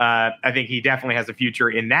 I think he definitely has a future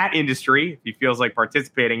in that industry if he feels like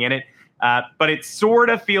participating in it. But it sort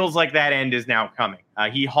of feels like that end is now coming.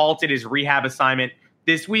 He halted his rehab assignment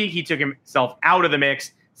this week. He took himself out of the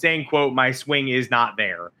mix, saying, quote, "My swing is not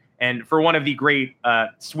there." And for one of the great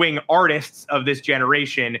swing artists of this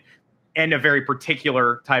generation and a very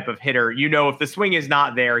particular type of hitter, if the swing is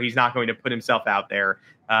not there, he's not going to put himself out there.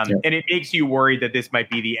 And it makes you worried that this might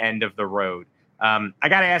be the end of the road. I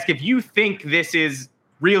got to ask if you think this is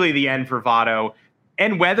really the end for Votto,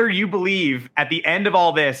 and whether you believe at the end of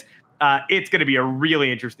all this, it's going to be a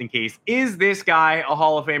really interesting case. Is this guy a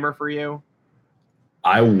Hall of Famer for you?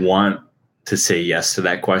 I want to say yes to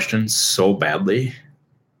that question so badly.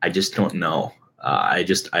 I just don't know. I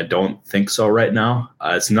don't think so right now.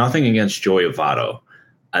 It's nothing against Joey Votto.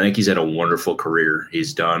 I think he's had a wonderful career.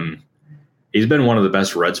 He's been one of the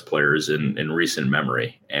best Reds players in recent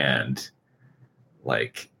memory. And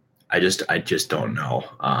I just don't know.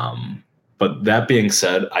 But that being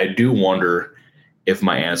said, I do wonder if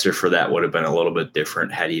my answer for that would have been a little bit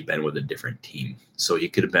different had he been with a different team. So he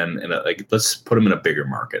could have been let's put him in a bigger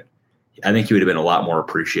market. I think he would have been a lot more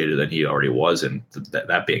appreciated than he already was. And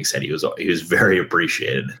that being said, he was very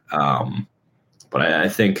appreciated. But I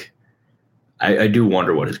think I do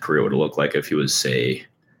wonder what his career would look like if he was, say,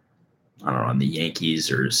 I don't know, on the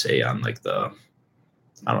Yankees or say on the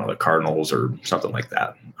Cardinals or something like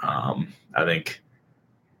that. I think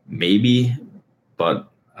maybe,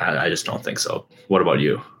 but I just don't think so. What about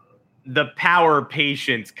you? The power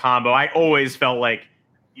patience combo. I always felt like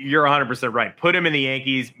you're 100% right. Put him in the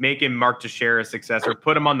Yankees, make him Mark Teixeira's successor,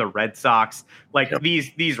 put him on the Red Sox.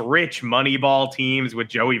 These rich Moneyball teams with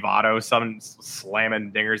Joey Votto, some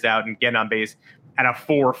slamming dingers out and getting on base at a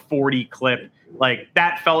 440 clip.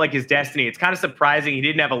 That felt like his destiny. It's kind of surprising he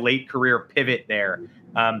didn't have a late career pivot there.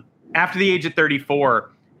 After the age of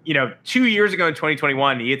 34, 2 years ago in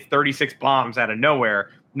 2021, he hits 36 bombs out of nowhere,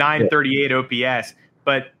 938 OPS.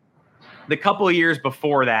 But the couple of years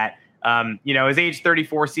before that, his age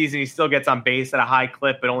 34 season, he still gets on base at a high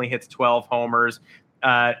clip, but only hits 12 homers.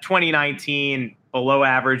 2019, below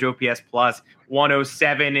average OPS plus,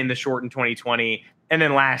 107 in the shortened 2020. And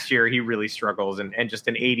then last year, he really struggles and just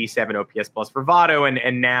an 87 OPS plus for Votto,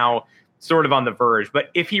 and now sort of on the verge. But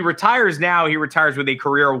if he retires now, he retires with a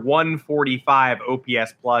career 145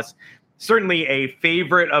 OPS plus. Certainly a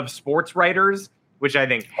favorite of sports writers. which I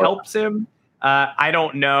think helps him. I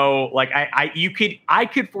don't know. Like I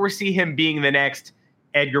could foresee him being the next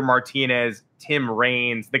Edgar Martinez, Tim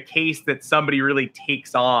Raines, the case that somebody really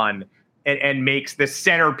takes on and makes the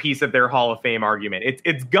centerpiece of their Hall of Fame argument.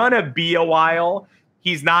 It's gonna be a while.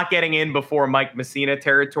 He's not getting in before Mike Messina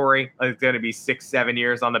territory. It's going to be 6-7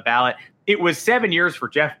 years on the ballot. It was 7 years for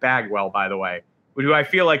Jeff Bagwell, by the way, who I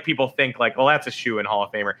feel like people think like, well, that's a shoo-in Hall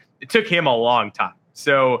of Famer. It took him a long time.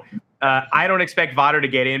 So I don't expect Votto to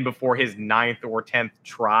get in before his 9th or 10th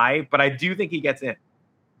try, but I do think he gets in.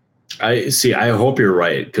 I hope you're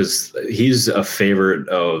right, because he's a favorite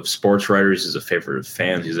of sports writers. He's a favorite of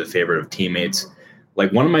fans. He's a favorite of teammates.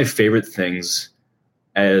 Like, one of my favorite things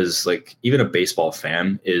as like even a baseball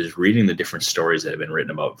fan is reading the different stories that have been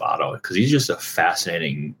written about Votto, because he's just a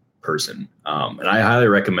fascinating person. And I highly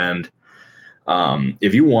recommend,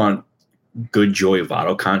 if you want good Joey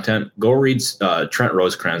Votto content, go read Trent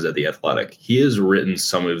Rosecrans at The Athletic. He has written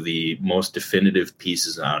some of the most definitive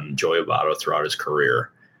pieces on Joey Votto throughout his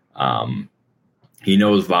career. He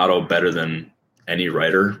knows Votto better than any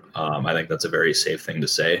writer. I think that's a very safe thing to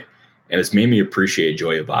say. And it's made me appreciate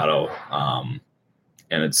Joey Votto.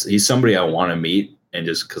 And he's somebody I want to meet, and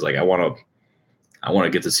just because like I want to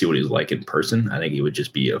get to see what he's like in person. I think he would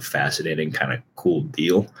just be a fascinating kind of cool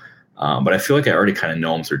deal. But I feel like I already kind of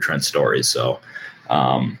know him through Trent's stories. So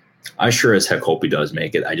I sure as heck hope he does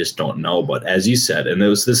make it. I just don't know. But as you said, and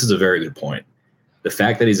this is a very good point, the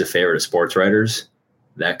fact that he's a favorite of sports writers,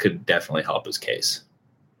 that could definitely help his case.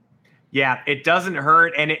 Yeah, it doesn't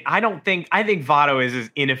hurt. And I think Votto is as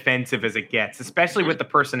inoffensive as it gets, especially with the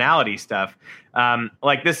personality stuff.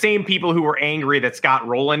 Like the same people who were angry that Scott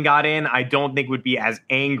Rowland got in, I don't think would be as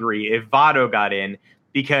angry if Votto got in,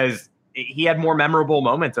 because he had more memorable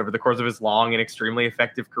moments over the course of his long and extremely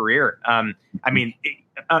effective career. I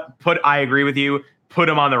agree with you. Put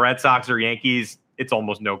him on the Red Sox or Yankees, it's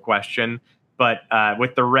almost no question. But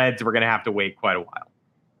with the Reds, we're going to have to wait quite a while.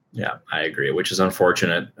 Yeah, I agree, which is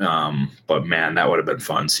unfortunate. But man, that would have been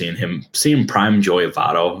fun seeing prime Joey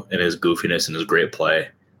Votto and his goofiness and his great play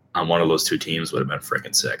on one of those two teams would have been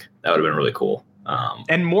freaking sick. That would have been really cool.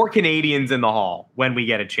 And more Canadians in the Hall when we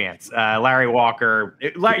get a chance. Larry Walker,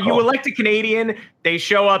 you elect a Canadian, they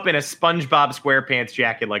show up in a SpongeBob SquarePants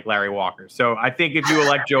jacket like Larry Walker. So I think if you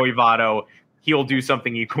elect Joey Votto, he'll do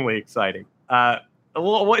something equally exciting.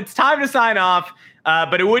 It's time to sign off.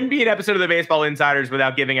 But it wouldn't be an episode of the Baseball Insiders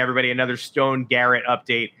without giving everybody another Stone Garrett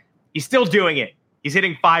update. He's still doing it. He's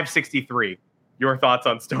hitting .563. Your thoughts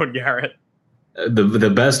on Stone Garrett?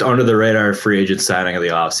 The best under the radar free agent signing of the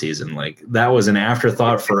offseason. Like, that was an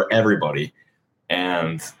afterthought for everybody.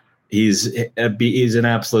 And he's an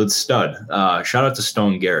absolute stud. Shout out to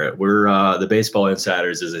Stone Garrett. We're the Baseball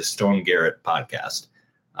Insiders is a Stone Garrett podcast.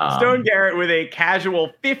 Stone Garrett with a casual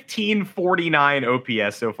 1549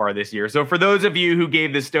 OPS so far this year. So for those of you who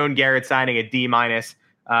gave the Stone Garrett signing a D-,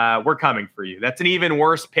 we're coming for you. That's an even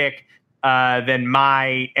worse pick than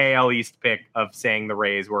my AL East pick of saying the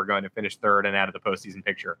Rays were going to finish third and out of the postseason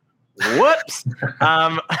picture. Whoops.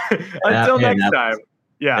 Until next time.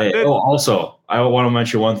 Yeah. Hey, also, I want to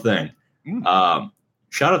mention one thing.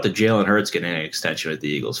 Shout out to Jalen Hurts getting an extension with the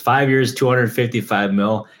Eagles. 5 years, $255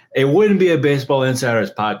 million. It wouldn't be a Baseball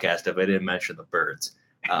Insiders podcast if I didn't mention the Birds.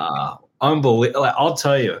 Unbelievable. I'll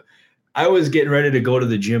tell you, I was getting ready to go to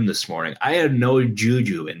the gym this morning. I had no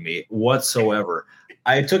juju in me whatsoever.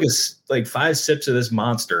 I took 5 sips of this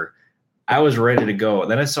monster. I was ready to go.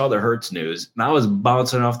 Then I saw the Hurts news, and I was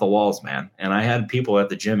bouncing off the walls, man. And I had people at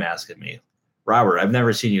the gym asking me, Robert, I've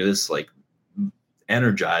never seen you this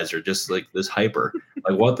energized or just this hyper.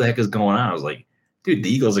 What the heck is going on? I was like, dude, the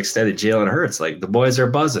Eagles extended Jalen Hurts. The boys are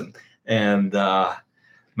buzzing. And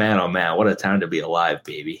man, oh man, what a time to be alive,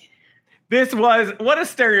 baby. What a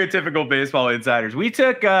stereotypical Baseball Insiders.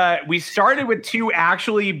 We started with 2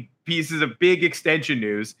 actually pieces of big extension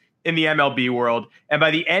news in the MLB world. And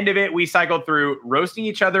by the end of it, we cycled through roasting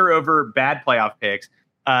each other over bad playoff picks,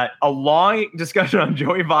 a long discussion on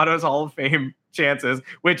Joey Votto's Hall of Fame chances,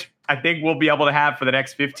 which I think we'll be able to have for the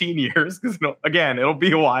next 15 years. Because it'll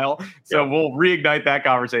be a while. So we'll reignite that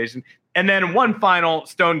conversation. And then one final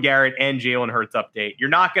Stone Garrett and Jalen Hurts update.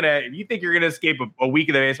 If you think you're going to escape a week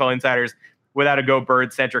of the Baseball Insiders without a Go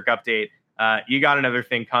Bird centric update, you got another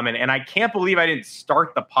thing coming. And I can't believe I didn't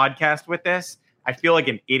start the podcast with this. I feel like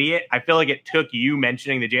an idiot. I feel like it took you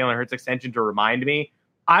mentioning the Jalen Hurts extension to remind me.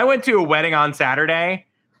 I went to a wedding on Saturday,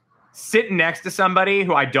 sitting next to somebody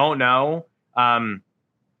who I don't know.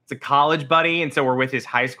 It's a college buddy, and so we're with his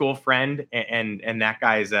high school friend and that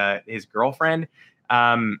guy's his girlfriend.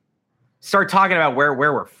 Start talking about where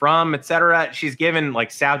we're from, etc. She's given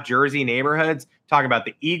South Jersey neighborhoods, talking about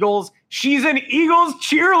the Eagles. She's an Eagles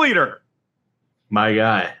cheerleader. My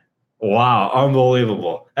guy. Wow,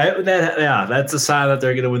 unbelievable. That's a sign that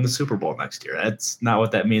they're going to win the Super Bowl next year. That's not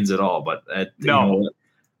what that means at all, but no.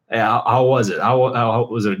 How was it? How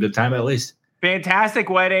was it a good time at least? Fantastic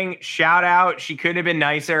wedding. Shout out. She couldn't have been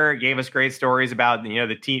nicer. Gave us great stories about,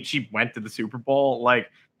 the team. She went to the Super Bowl.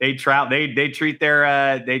 Like they treat their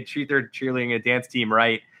cheerleading and dance team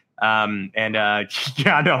right.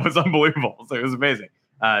 It was unbelievable. So it was amazing.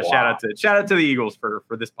 Wow. Shout out to the Eagles for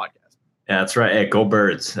this podcast. Yeah, that's right. Hey, go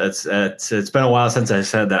Birds. It's been a while since I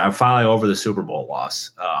said that. I'm finally over the Super Bowl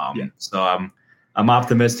loss. So I'm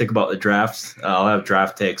optimistic about the draft. I'll have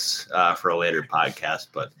draft takes for a later podcast,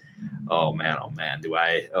 but oh man,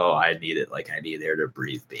 I need it. Like I need air to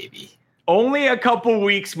breathe, baby. Only a couple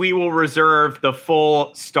weeks we will reserve the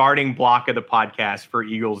full starting block of the podcast for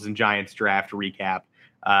Eagles and Giants draft recap.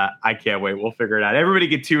 I can't wait. We'll figure it out. Everybody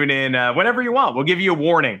can tune in whenever you want. We'll give you a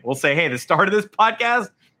warning. We'll say, hey, the start of this podcast,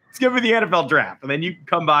 let's give you the NFL draft. And then you can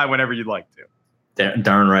come by whenever you'd like to.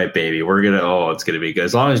 Darn right, baby. It's going to be good.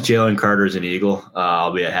 As long as Jalen Carter's an Eagle,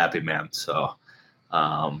 I'll be a happy man. So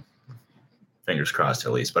fingers crossed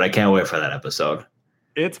at least. But I can't wait for that episode.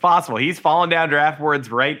 It's possible. He's fallen down draft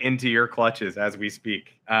boards right into your clutches as we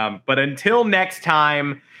speak. But until next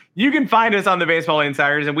time, you can find us on the Baseball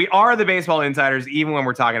Insiders, and we are the Baseball Insiders even when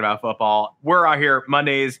we're talking about football. We're out here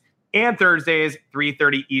Mondays and Thursdays,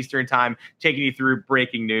 3:30 Eastern time, taking you through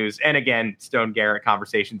breaking news. And again, Stone Garrett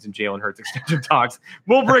conversations and Jalen Hurts extension talks.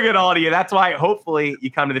 We'll bring it all to you. That's why hopefully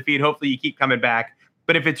you come to the feed. Hopefully you keep coming back.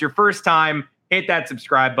 But if it's your first time, hit that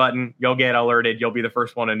subscribe button. You'll get alerted. You'll be the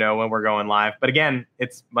first one to know when we're going live. But again,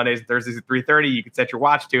 it's Mondays and Thursdays at 3:30. You can set your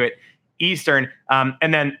watch to it Eastern.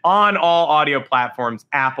 And then on all audio platforms,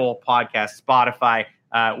 Apple Podcasts, Spotify,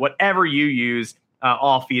 whatever you use,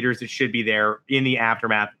 all feeders, it should be there in the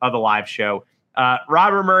aftermath of the live show.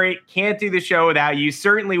 Robert Murray, can't do the show without you.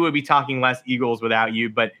 Certainly would be talking less Eagles without you,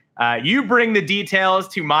 but you bring the details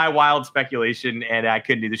to my wild speculation, and I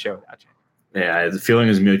couldn't do the show without you. Yeah, the feeling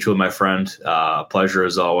is mutual, my friend. Pleasure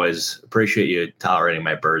as always. Appreciate you tolerating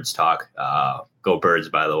my Birds talk. Go Birds,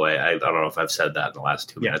 by the way. I don't know if I've said that in the last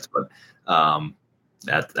 2 minutes, but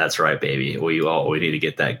that's right, baby. We need to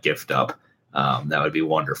get that gift up. That would be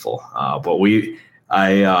wonderful. But we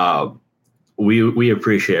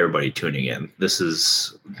appreciate everybody tuning in. This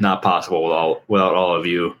is not possible without all of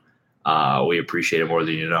you. We appreciate it more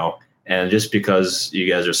than you know. And just because you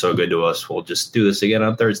guys are so good to us, we'll just do this again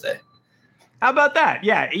on Thursday. How about that?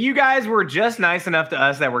 Yeah, you guys were just nice enough to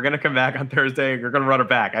us that we're going to come back on Thursday. We're going to run it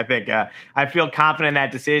back. I think I feel confident in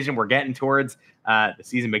that decision. We're getting towards the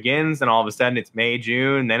season begins, and all of a sudden it's May,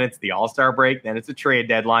 June, then it's the All-Star break, then it's a trade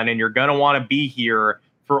deadline, and you're going to want to be here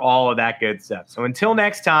for all of that good stuff. So until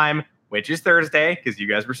next time, which is Thursday, because you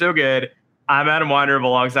guys were so good, I'm Adam Weinrib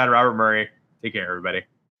alongside Robert Murray. Take care, everybody.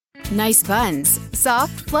 Nice buns,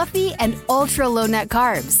 soft, fluffy, and ultra-low net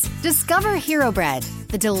carbs. Discover Hero Bread,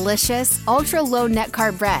 the delicious ultra-low net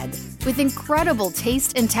carb bread with incredible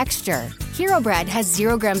taste and texture. Hero Bread has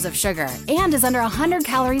 0 grams of sugar and is under 100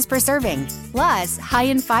 calories per serving. Plus, high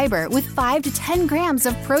in fiber with 5 to 10 grams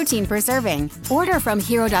of protein per serving. Order from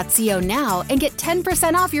hero.co now and get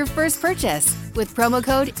 10% off your first purchase with promo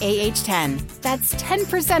code AH10. That's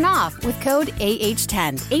 10% off with code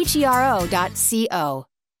AH10. HERO.co.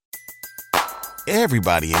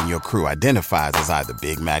 Everybody in your crew identifies as either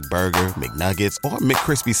Big Mac Burger, McNuggets, or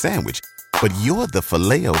McCrispy Sandwich. But you're the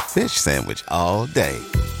Filet-O-Fish Sandwich all day.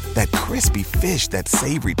 That crispy fish, that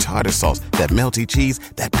savory tartar sauce, that melty cheese,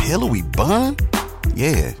 that pillowy bun.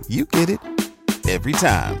 Yeah, you get it. Every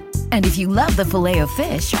time. And if you love the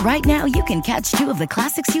Filet-O-Fish, right now you can catch 2 of the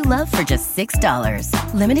classics you love for just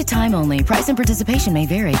 $6. Limited time only. Price and participation may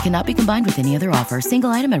vary. Cannot be combined with any other offer. Single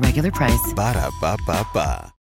item at regular price. Ba-da-ba-ba-ba.